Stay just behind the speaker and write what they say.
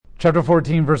Chapter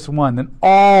 14, verse 1, then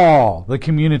all the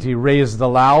community raised a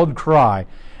loud cry,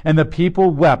 and the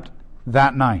people wept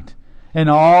that night. And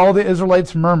all the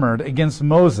Israelites murmured against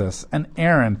Moses and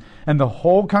Aaron, and the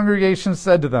whole congregation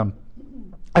said to them,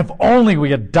 if only we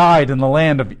had died in the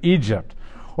land of Egypt,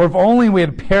 or if only we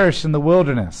had perished in the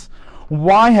wilderness.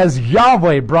 Why has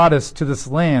Yahweh brought us to this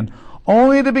land,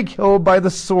 only to be killed by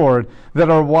the sword, that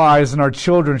our wives and our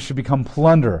children should become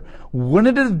plunder?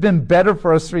 Wouldn't it have been better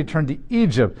for us to return to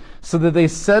Egypt? So that they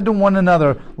said to one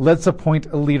another, let's appoint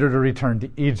a leader to return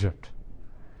to Egypt.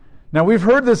 Now we've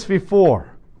heard this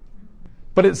before,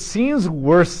 but it seems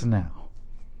worse now.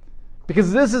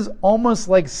 Because this is almost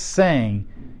like saying,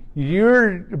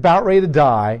 you're about ready to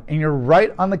die, and you're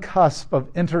right on the cusp of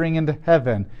entering into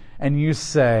heaven, and you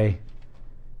say,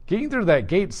 getting through that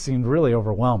gate seemed really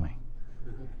overwhelming.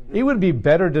 It would be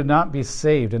better to not be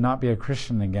saved and not be a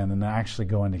Christian again than to actually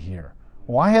go into here.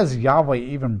 Why has Yahweh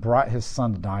even brought his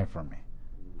son to die for me?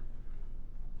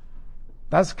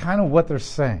 That's kind of what they're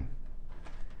saying.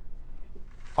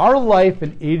 Our life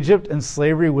in Egypt and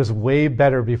slavery was way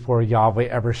better before Yahweh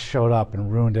ever showed up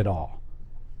and ruined it all.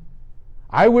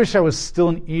 I wish I was still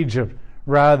in Egypt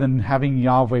rather than having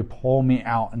Yahweh pull me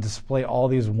out and display all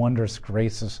these wondrous,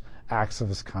 gracious acts of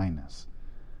his kindness.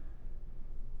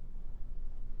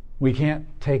 We can't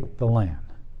take the land.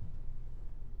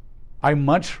 I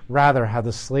much rather have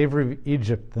the slavery of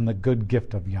Egypt than the good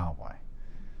gift of Yahweh.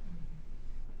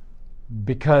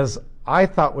 Because I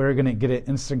thought we were going to get an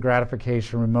instant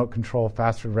gratification, remote control,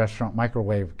 fast food restaurant,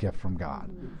 microwave gift from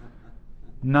God.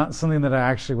 Not something that I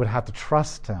actually would have to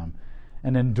trust him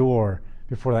and endure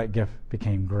before that gift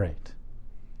became great.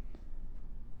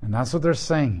 And that's what they're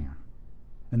saying here.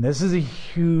 And this is a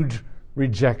huge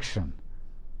rejection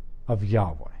of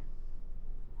Yahweh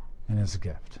and his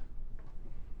gift.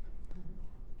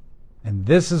 And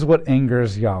this is what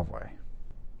angers Yahweh.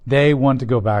 They want to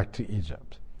go back to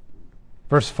Egypt.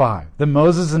 Verse 5, then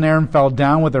Moses and Aaron fell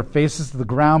down with their faces to the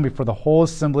ground before the whole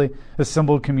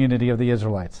assembled community of the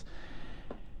Israelites.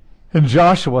 And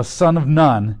Joshua, son of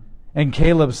Nun, and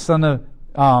Caleb, son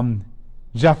of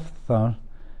Jephthah,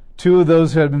 two of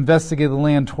those who had investigated the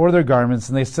land, tore their garments,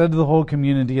 and they said to the whole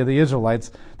community of the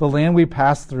Israelites, the land we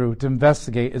passed through to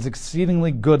investigate is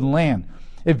exceedingly good land.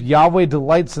 If Yahweh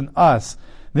delights in us,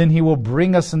 then he will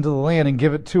bring us into the land and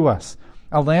give it to us,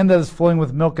 a land that is flowing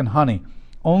with milk and honey.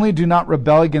 Only do not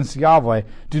rebel against Yahweh.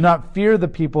 Do not fear the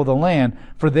people of the land,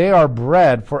 for they are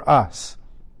bread for us.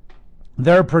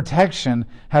 Their protection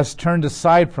has turned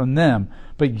aside from them,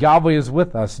 but Yahweh is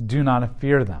with us. Do not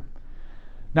fear them.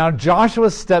 Now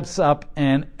Joshua steps up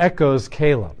and echoes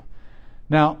Caleb.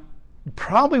 Now,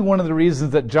 probably one of the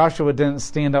reasons that Joshua didn't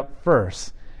stand up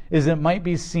first is it might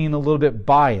be seen a little bit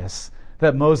biased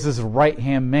that Moses'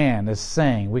 right-hand man is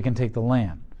saying we can take the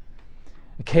land.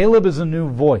 Caleb is a new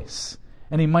voice,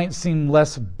 and he might seem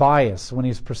less biased when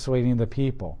he's persuading the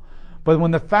people. But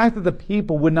when the fact that the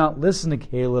people would not listen to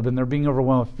Caleb and they're being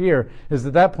overwhelmed with fear is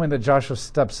at that point that Joshua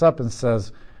steps up and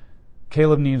says,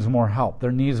 Caleb needs more help.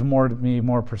 There needs to be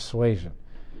more persuasion.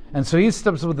 And so he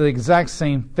steps up with the exact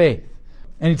same faith.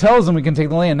 And he tells them we can take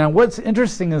the land. Now what's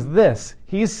interesting is this.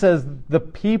 He says the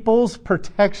people's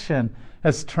protection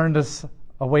has turned us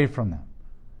away from them.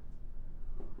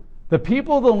 The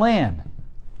people of the land,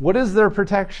 what is their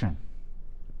protection?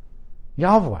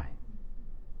 Yahweh.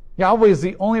 Yahweh is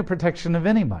the only protection of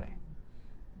anybody.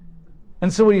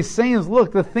 And so what he's saying is,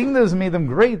 look, the thing that has made them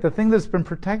great, the thing that's been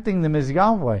protecting them is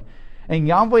Yahweh. And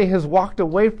Yahweh has walked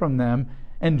away from them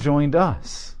and joined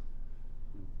us.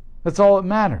 That's all that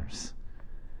matters.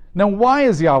 Now, why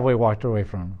has Yahweh walked away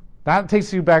from them? That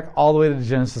takes you back all the way to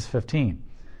Genesis 15.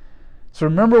 So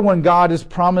remember when God is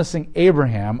promising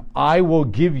Abraham, I will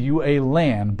give you a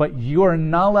land, but you are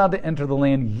not allowed to enter the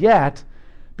land yet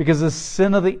because the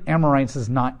sin of the Amorites is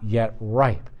not yet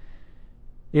ripe.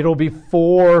 It'll be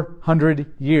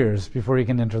 400 years before you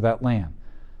can enter that land.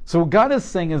 So what God is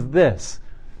saying is this: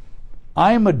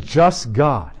 I am a just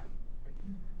God,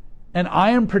 and I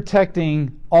am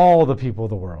protecting all the people of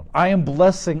the world. I am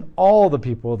blessing all the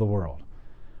people of the world.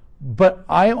 But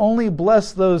I only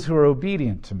bless those who are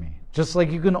obedient to me. Just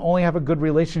like you can only have a good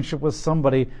relationship with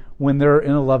somebody when they're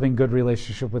in a loving, good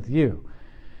relationship with you.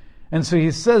 And so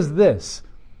he says this: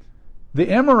 the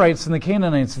Amorites and the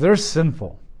Canaanites, they're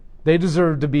sinful. They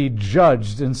deserve to be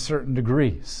judged in certain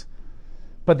degrees.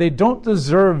 But they don't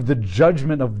deserve the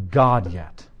judgment of God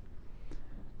yet.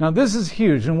 Now this is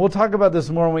huge, and we'll talk about this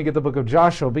more when we get the book of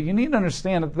Joshua, but you need to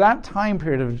understand at that time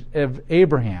period of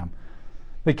Abraham,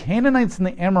 the Canaanites and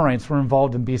the Amorites were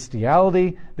involved in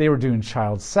bestiality. They were doing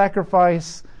child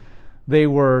sacrifice. They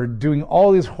were doing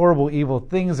all these horrible, evil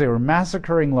things. They were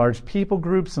massacring large people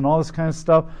groups and all this kind of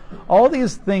stuff. All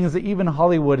these things that even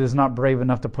Hollywood is not brave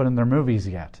enough to put in their movies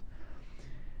yet.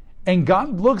 And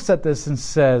God looks at this and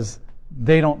says,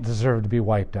 they don't deserve to be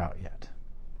wiped out yet.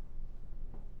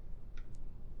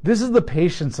 This is the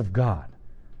patience of God.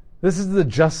 This is the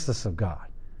justice of God.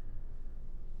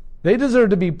 They deserve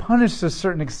to be punished to a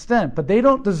certain extent, but they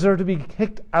don't deserve to be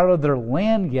kicked out of their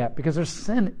land yet because their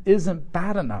sin isn't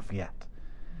bad enough yet.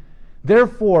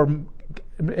 Therefore,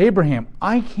 Abraham,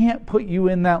 I can't put you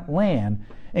in that land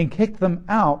and kick them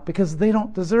out because they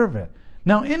don't deserve it.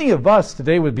 Now, any of us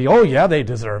today would be, oh yeah, they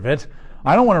deserve it.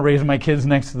 I don't want to raise my kids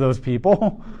next to those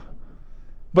people.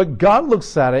 But God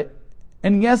looks at it,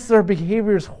 and yes, their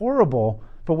behavior is horrible,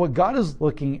 but what God is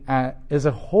looking at is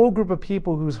a whole group of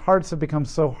people whose hearts have become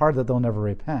so hard that they'll never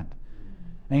repent.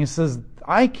 And he says,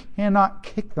 I cannot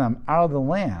kick them out of the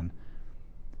land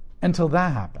until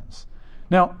that happens.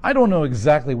 Now, I don't know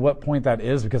exactly what point that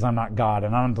is because I'm not God,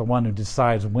 and I'm not the one who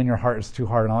decides when your heart is too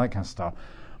hard and all that kind of stuff.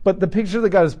 But the picture that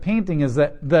God is painting is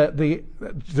that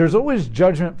there's always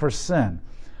judgment for sin.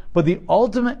 But the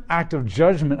ultimate act of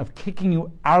judgment of kicking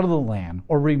you out of the land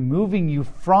or removing you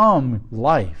from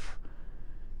life,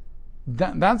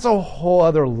 that's a whole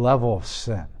other level of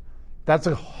sin. That's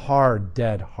a hard,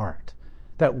 dead heart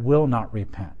that will not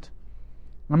repent.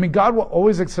 I mean, God will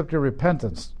always accept your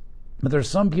repentance, but there's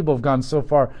some people who have gone so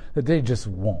far that they just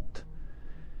won't.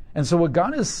 And so what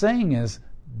God is saying is,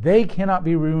 they cannot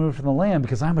be removed from the land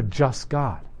because I'm a just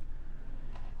God.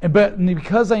 But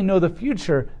because I know the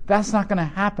future, that's not going to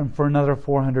happen for another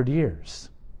 400 years.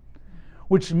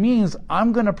 Which means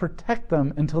I'm going to protect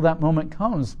them until that moment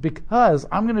comes because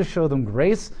I'm going to show them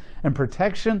grace and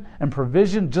protection and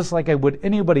provision just like I would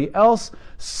anybody else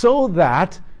so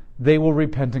that they will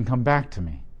repent and come back to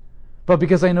me. But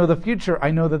because I know the future,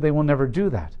 I know that they will never do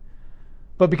that.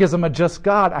 But because I'm a just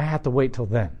God, I have to wait till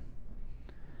then.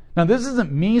 Now, this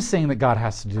isn't me saying that God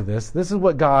has to do this. This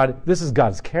is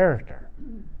God's character.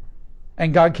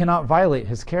 And God cannot violate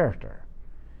his character.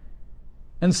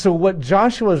 And so what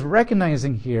Joshua is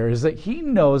recognizing here is that he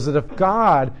knows that if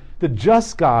God, the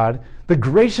just God, the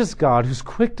gracious God who's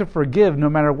quick to forgive no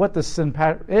matter what the sin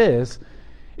is,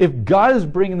 if God is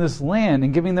bringing this land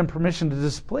and giving them permission to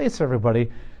displace everybody,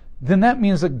 then that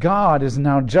means that God is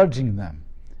now judging them.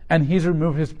 And he's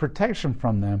removed his protection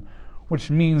from them, which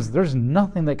means there's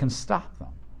nothing that can stop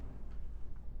them.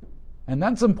 And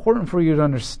that's important for you to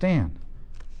understand.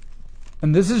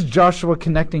 And this is Joshua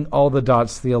connecting all the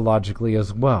dots theologically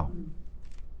as well.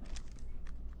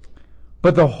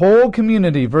 But the whole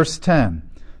community, verse 10,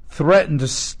 threatened to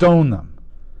stone them.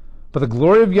 But the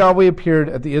glory of Yahweh appeared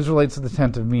at the Israelites at the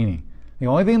tent of meeting. The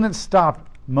only thing that stopped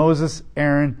Moses,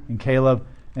 Aaron, and Caleb,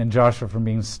 and Joshua from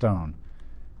being stoned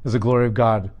is the glory of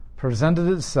God presented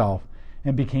itself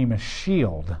and became a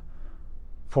shield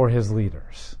for his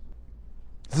leaders.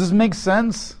 Does this make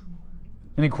sense?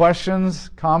 Any questions,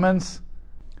 comments?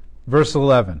 Verse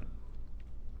 11.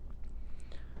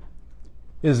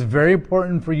 It is very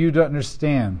important for you to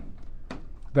understand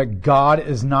that God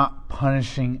is not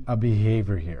punishing a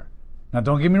behavior here. Now,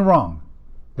 don't get me wrong.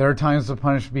 There are times to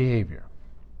punish behavior.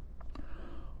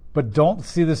 But don't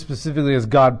see this specifically as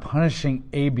God punishing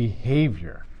a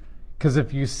behavior. Because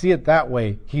if you see it that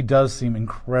way, he does seem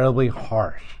incredibly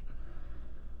harsh.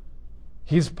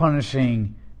 He's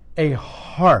punishing a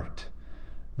heart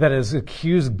that has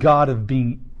accused God of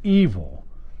being evil,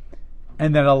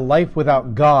 and that a life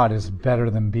without God is better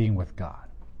than being with God.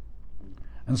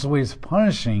 And so what he's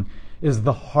punishing is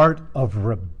the heart of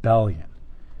rebellion.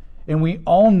 And we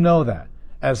all know that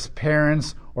as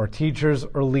parents or teachers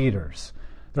or leaders.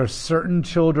 There are certain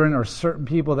children or certain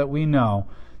people that we know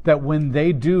that when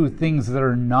they do things that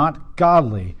are not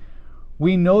godly,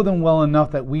 we know them well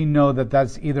enough that we know that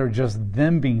that's either just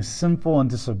them being sinful and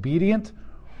disobedient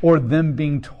or them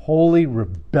being totally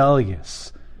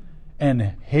rebellious and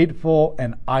hateful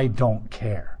and I don't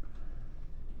care.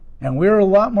 And we're a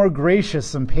lot more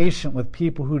gracious and patient with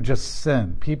people who just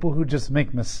sin, people who just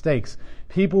make mistakes,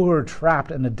 people who are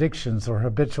trapped in addictions or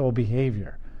habitual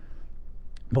behavior.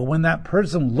 But when that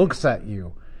person looks at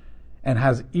you and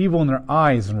has evil in their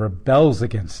eyes and rebels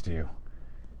against you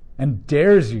and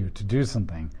dares you to do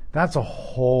something, that's a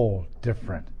whole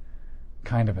different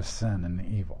kind of a sin and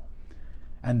evil.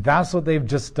 And that's what they've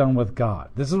just done with God.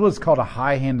 This is what's called a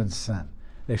high-handed sin.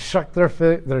 They shook their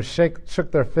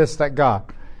fist at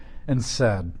God and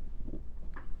said,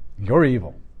 "You're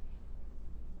evil.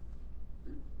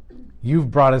 You've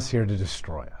brought us here to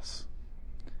destroy us."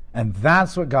 And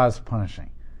that's what God's punishing.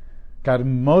 God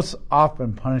most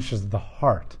often punishes the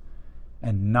heart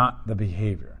and not the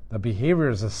behavior. The behavior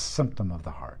is a symptom of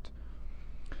the heart.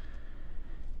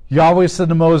 Yahweh said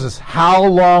to Moses, how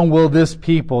long will this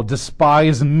people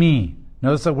despise me?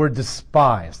 Notice that word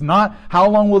despise. Not how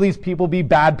long will these people be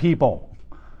bad people.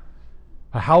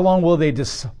 But how long will they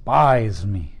despise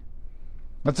me?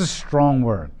 That's a strong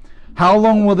word. How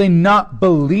long will they not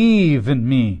believe in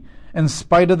me in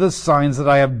spite of the signs that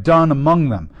I have done among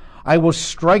them? I will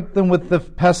strike them with the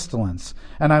pestilence,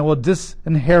 and I will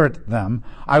disinherit them.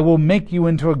 I will make you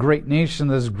into a great nation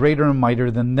that is greater and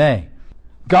mightier than they.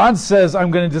 God says,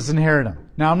 I'm going to disinherit them.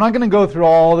 Now, I'm not going to go through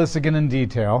all this again in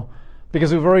detail,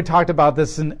 because we've already talked about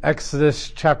this in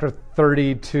Exodus chapter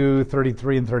 32,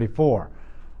 33, and 34.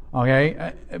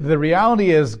 Okay? The reality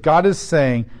is, God is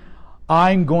saying,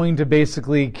 I'm going to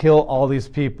basically kill all these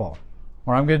people,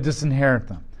 or I'm going to disinherit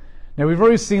them. Now, we've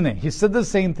already seen that. He said the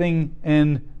same thing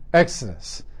in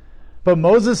Exodus. But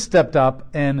Moses stepped up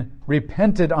and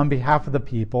repented on behalf of the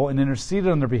people and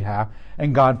interceded on their behalf,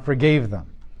 and God forgave them.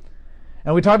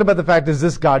 And we talked about the fact, is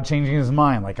this God changing his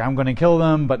mind? Like, I'm going to kill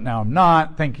them, but now I'm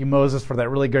not. Thank you, Moses, for that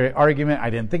really great argument. I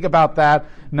didn't think about that.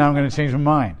 Now I'm going to change my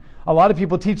mind. A lot of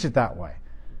people teach it that way.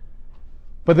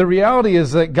 But the reality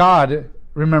is that God,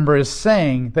 remember, is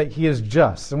saying that he is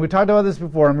just. And we talked about this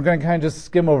before, and we're going to kind of just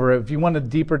skim over it. If you want a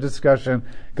deeper discussion,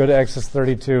 go to Exodus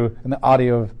 32 and the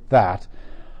audio of that.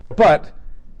 But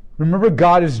remember,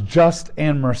 God is just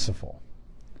and merciful.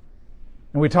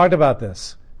 And we talked about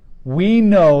this. We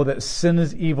know that sin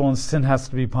is evil and sin has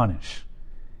to be punished.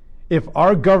 If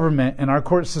our government and our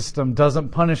court system doesn't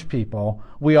punish people,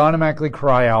 we automatically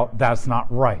cry out, that's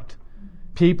not right.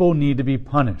 People need to be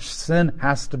punished. Sin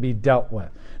has to be dealt with.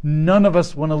 None of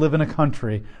us want to live in a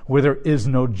country where there is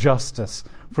no justice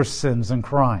for sins and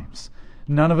crimes.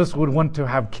 None of us would want to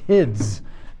have kids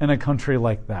in a country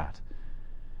like that.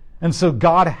 And so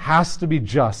God has to be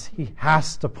just. He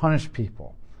has to punish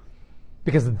people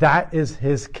because that is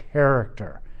his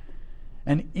character.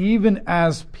 And even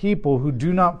as people who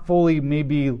do not fully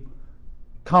maybe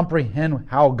comprehend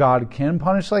how God can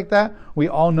punish like that, we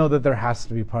all know that there has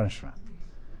to be punishment.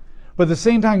 But at the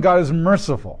same time, God is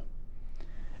merciful.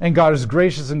 And God is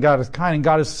gracious and God is kind. And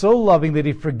God is so loving that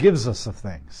he forgives us of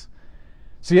things.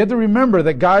 So you have to remember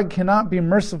that God cannot be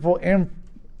merciful and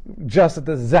just at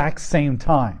the exact same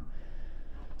time.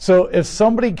 So if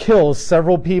somebody kills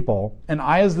several people, and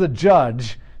I as the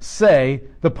judge say,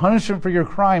 the punishment for your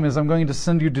crime is I'm going to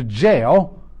send you to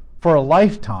jail for a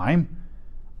lifetime,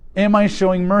 am I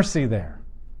showing mercy there?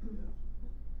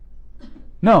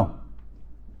 No.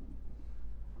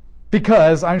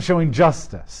 Because I'm showing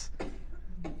justice.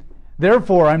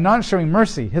 Therefore, I'm not showing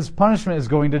mercy. His punishment is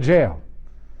going to jail.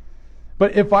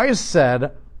 But if I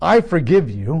said, I forgive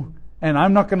you, and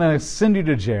I'm not going to send you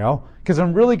to jail, because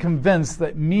I'm really convinced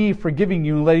that me forgiving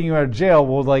you and letting you out of jail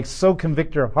will so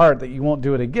convict your heart that you won't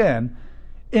do it again,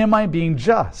 am I being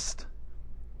just?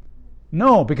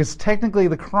 No, because technically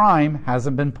the crime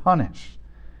hasn't been punished.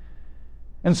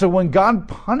 And so when God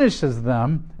punishes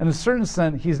them, in a certain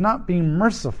sense, he's not being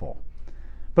merciful.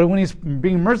 But when he's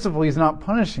being merciful, he's not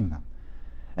punishing them.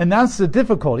 And that's the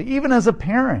difficulty. Even as a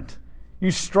parent,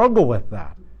 you struggle with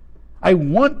that. I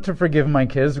want to forgive my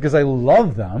kids because I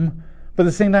love them, but at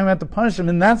the same time I have to punish them.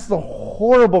 And that's the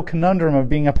horrible conundrum of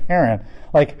being a parent.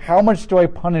 Like, how much do I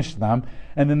punish them?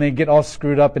 And then they get all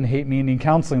screwed up and hate me and need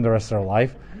counseling the rest of their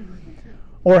life.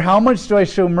 Or how much do I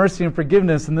show mercy and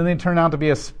forgiveness and then they turn out to be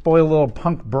a spoiled little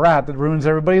punk brat that ruins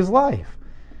everybody's life?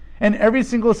 And every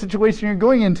single situation you're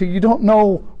going into, you don't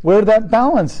know where that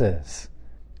balance is.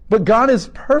 But God is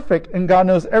perfect and God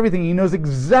knows everything. He knows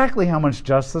exactly how much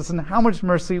justice and how much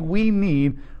mercy we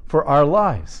need for our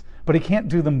lives. But he can't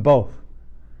do them both.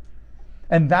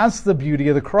 And that's the beauty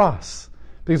of the cross.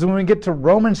 Because when we get to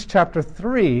Romans chapter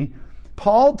 3,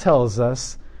 Paul tells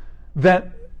us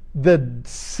that the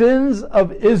sins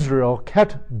of Israel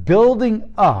kept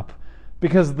building up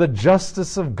because the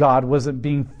justice of God wasn't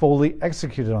being fully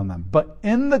executed on them. But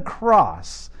in the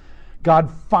cross,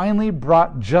 God finally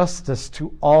brought justice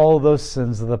to all those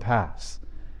sins of the past.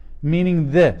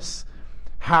 Meaning this,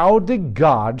 how did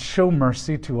God show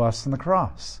mercy to us on the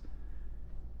cross?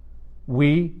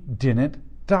 We didn't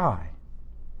die.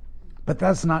 But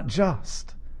that's not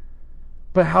just.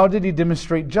 But how did he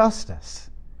demonstrate justice?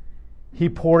 He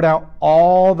poured out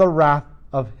all the wrath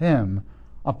of him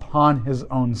upon his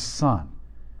own Son,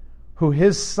 who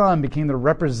his Son became the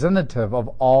representative of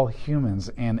all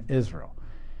humans and Israel.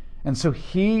 And so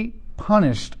he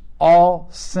punished all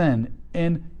sin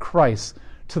in Christ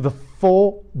to the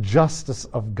full justice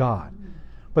of God.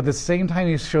 But at the same time,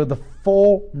 he showed the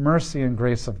full mercy and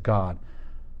grace of God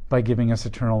by giving us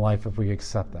eternal life if we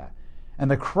accept that. And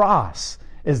the cross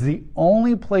is the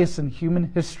only place in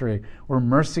human history where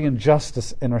mercy and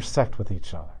justice intersect with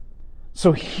each other.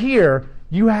 So here,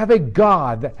 you have a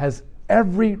God that has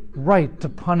every right to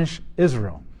punish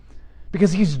Israel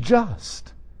because he's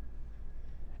just.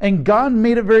 And God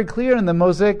made it very clear in the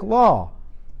Mosaic Law,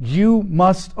 you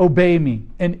must obey me.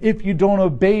 And if you don't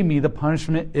obey me, the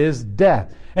punishment is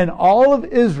death. And all of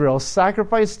Israel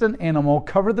sacrificed an animal,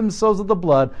 covered themselves with the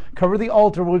blood, covered the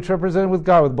altar which represented with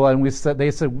God with blood, and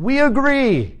they said, we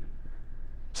agree.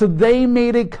 So they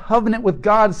made a covenant with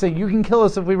God saying, you can kill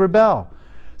us if we rebel.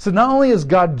 So not only is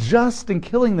God just in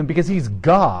killing them because he's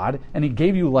God and he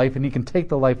gave you life and he can take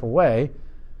the life away,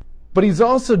 but he's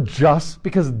also just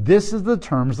because this is the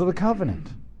terms of the covenant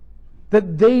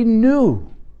that they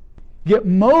knew. Yet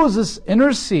Moses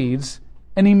intercedes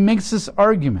and he makes this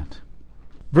argument.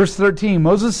 Verse 13,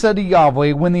 Moses said to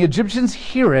Yahweh, when the Egyptians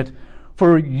hear it,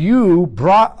 for you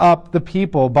brought up the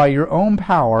people by your own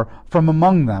power from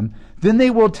among them, then they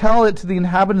will tell it to the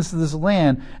inhabitants of this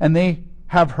land, and they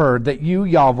have heard that you,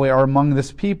 Yahweh, are among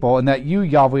this people, and that you,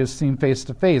 Yahweh, have seen face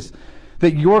to face,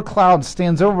 that your cloud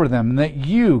stands over them, and that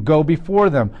you go before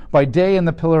them by day in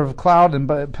the pillar of cloud and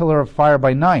by pillar of fire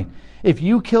by night. If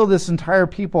you kill this entire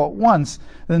people at once,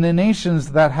 then the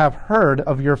nations that have heard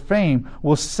of your fame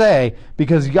will say,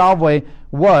 because Yahweh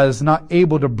was not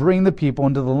able to bring the people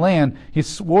into the land he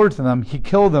swore to them, he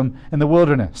killed them in the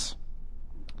wilderness.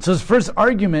 So his first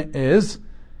argument is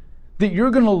that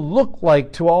you're going to look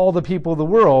like to all the people of the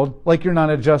world like you're not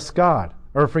a just God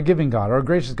or a forgiving God or a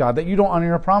gracious God, that you don't honor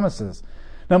your promises.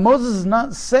 Now Moses is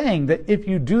not saying that if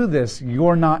you do this,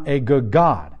 you're not a good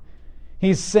God.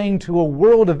 He's saying to a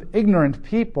world of ignorant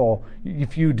people,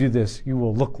 if you do this, you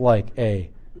will look like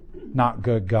a not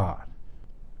good God.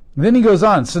 Then he goes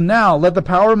on, so now let the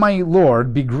power of my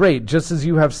Lord be great, just as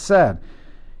you have said.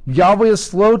 Yahweh is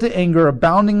slow to anger,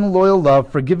 abounding in loyal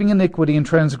love, forgiving iniquity and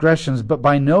transgressions, but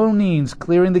by no means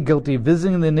clearing the guilty,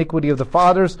 visiting the iniquity of the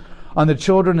fathers on the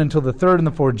children until the third and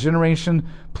the fourth generation.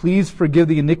 Please forgive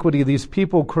the iniquity of these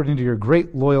people according to your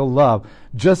great loyal love,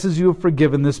 just as you have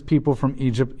forgiven this people from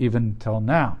Egypt even till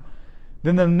now.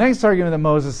 Then the next argument that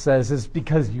Moses says is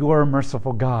because you are a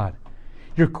merciful God.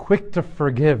 You're quick to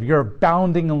forgive. You're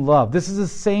abounding in love. This is the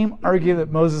same argument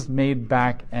that Moses made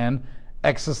back in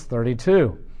Exodus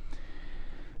 32.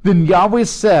 Then Yahweh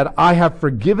said, I have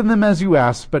forgiven them as you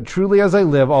asked, but truly as I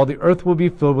live, all the earth will be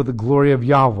filled with the glory of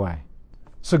Yahweh.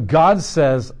 So God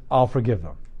says, I'll forgive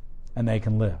them, and they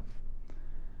can live.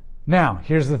 Now,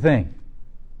 here's the thing.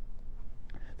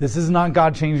 This is not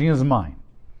God changing his mind.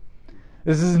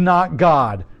 This is not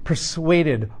God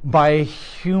persuaded by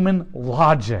human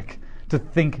logic to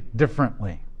think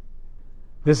differently.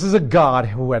 This is a God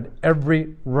who had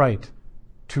every right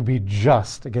to be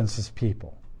just against his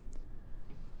people.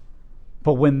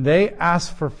 But when they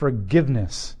ask for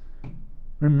forgiveness,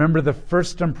 remember the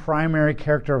first and primary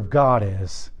character of God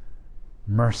is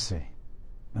mercy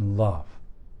and love.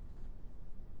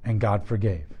 And God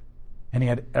forgave. And he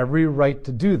had every right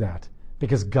to do that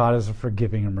because God is a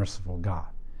forgiving and merciful God.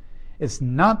 It's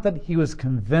not that he was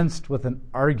convinced with an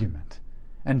argument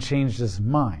and changed his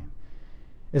mind.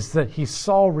 It's that he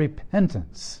saw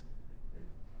repentance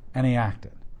and he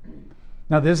acted.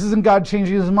 Now, this isn't God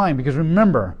changing his mind because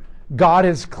remember, God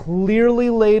has clearly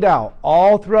laid out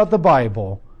all throughout the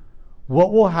Bible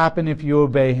what will happen if you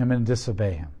obey him and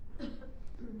disobey him.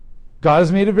 God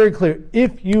has made it very clear,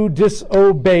 if you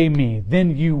disobey me,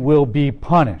 then you will be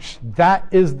punished. That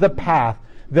is the path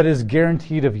that is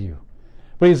guaranteed of you.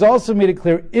 But he's also made it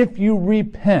clear, if you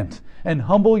repent and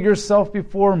humble yourself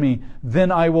before me,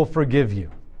 then I will forgive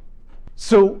you.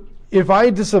 So if I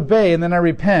disobey and then I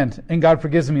repent and God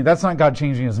forgives me, that's not God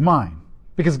changing his mind.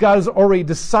 Because God has already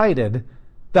decided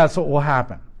that's what will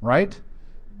happen, right?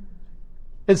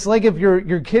 It's like if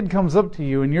your kid comes up to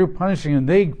you and you're punishing them,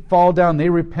 they fall down, they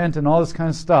repent and all this kind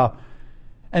of stuff,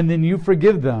 and then you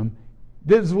forgive them.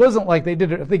 This wasn't like they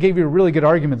did it if they gave you a really good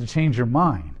argument to change your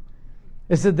mind.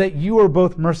 It said that you are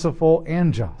both merciful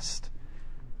and just.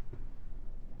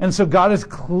 And so God has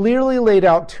clearly laid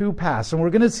out two paths, and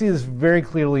we're going to see this very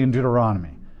clearly in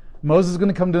Deuteronomy. Moses is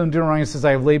going to come to him in Deuteronomy and says,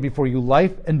 I have laid before you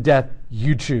life and death,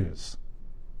 you choose.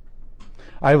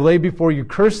 I have laid before you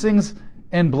cursings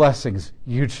and blessings,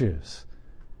 you choose.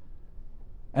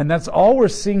 And that's all we're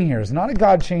seeing here. It's not a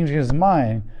God changing his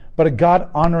mind, but a God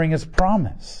honoring his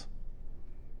promise.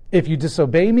 If you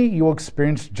disobey me, you will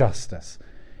experience justice.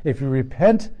 If you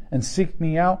repent and seek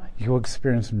me out, you will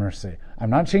experience mercy.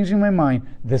 I'm not changing my mind.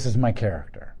 This is my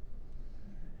character.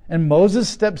 And Moses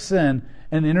steps in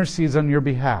and intercedes on your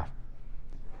behalf.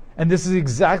 And this is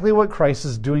exactly what Christ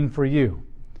is doing for you.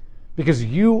 because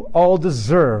you all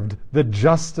deserved the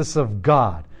justice of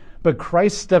God. But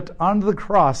Christ stepped onto the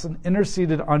cross and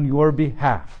interceded on your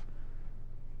behalf.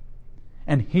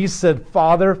 And he said,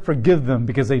 Father, forgive them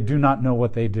because they do not know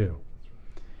what they do.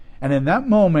 And in that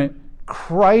moment,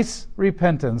 Christ's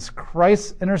repentance,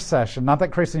 Christ's intercession, not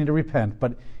that Christ needed to repent,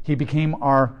 but he became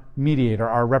our mediator,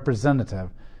 our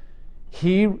representative.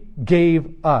 He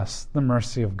gave us the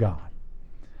mercy of God.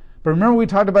 But remember, we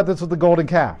talked about this with the golden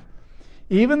calf.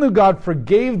 Even though God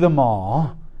forgave them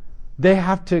all, they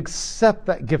have to accept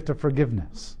that gift of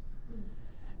forgiveness.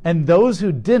 And those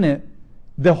who didn't,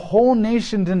 the whole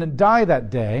nation didn't die that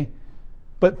day,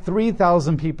 but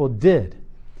 3,000 people did.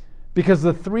 Because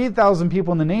the 3,000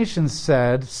 people in the nation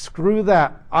said, screw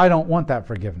that, I don't want that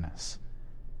forgiveness.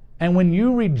 And when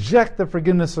you reject the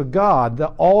forgiveness of God,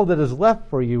 all that is left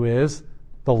for you is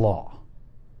the law.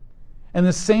 In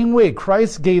the same way,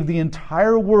 Christ gave the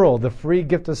entire world the free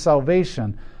gift of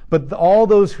salvation, but all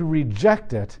those who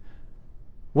reject it,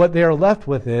 what they are left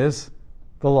with is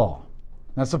the law.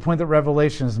 That's the point that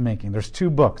Revelation is making. There's two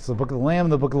books, the book of the Lamb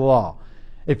and the book of the law.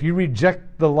 If you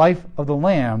reject the life of the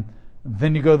Lamb,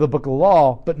 then you go to the book of the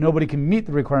law, but nobody can meet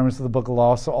the requirements of the book of the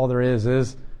law, so all there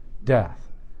is death.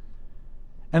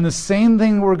 And the same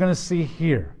thing we're going to see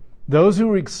here. Those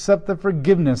who accept the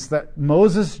forgiveness that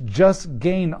Moses just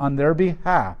gained on their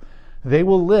behalf, they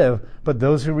will live, but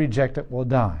those who reject it will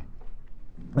die.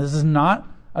 This is not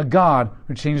a God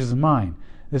who changes his mind.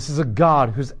 This is a God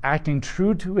who's acting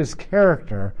true to his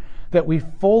character that we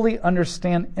fully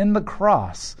understand in the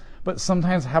cross, but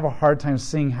sometimes have a hard time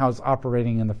seeing how it's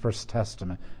operating in the First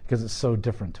Testament because it's so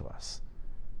different to us.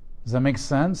 Does that make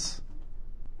sense?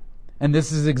 And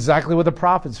this is exactly what the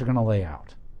prophets are going to lay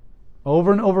out.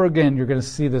 Over and over again, you're going to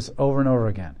see this over and over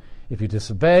again. If you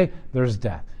disobey, there's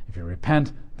death. If you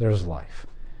repent, there's life.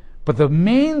 But the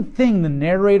main thing the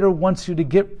narrator wants you to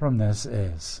get from this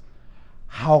is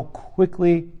how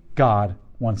quickly God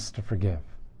wants to forgive.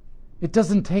 It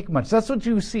doesn't take much. That's what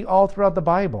you see all throughout the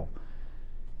Bible.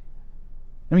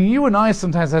 I mean, you and I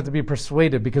sometimes have to be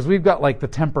persuaded because we've got like the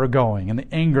temper going and the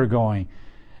anger going.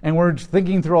 And we're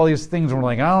thinking through all these things, and we're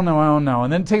like, I don't know.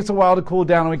 And then it takes a while to cool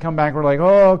down, and we come back, and we're like,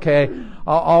 oh, okay,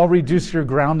 I'll reduce your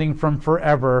grounding from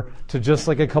forever to just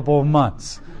like a couple of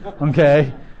months.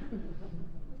 Okay?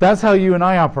 That's how you and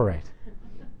I operate.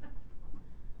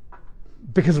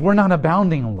 Because we're not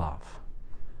abounding in love.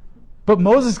 But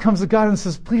Moses comes to God and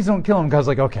says, please don't kill him. God's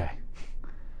like, okay.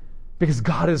 Because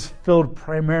God is filled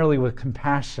primarily with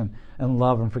compassion and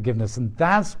love and forgiveness. And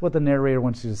that's what the narrator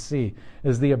wants you to see,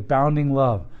 is the abounding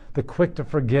love, the quick to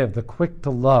forgive, the quick to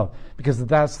love, because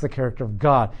that's the character of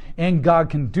God. And God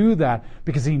can do that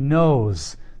because he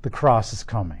knows the cross is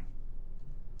coming.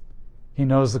 He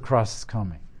knows the cross is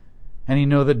coming. And he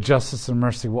knows that justice and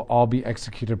mercy will all be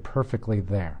executed perfectly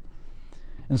there.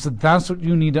 And so that's what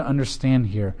you need to understand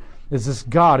here, is this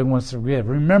God who wants to forgive.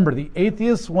 Remember, the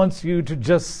atheist wants you to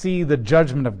just see the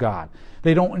judgment of God.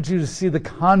 They don't want you to see the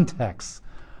context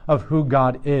of who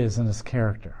God is and his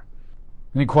character.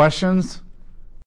 Any questions?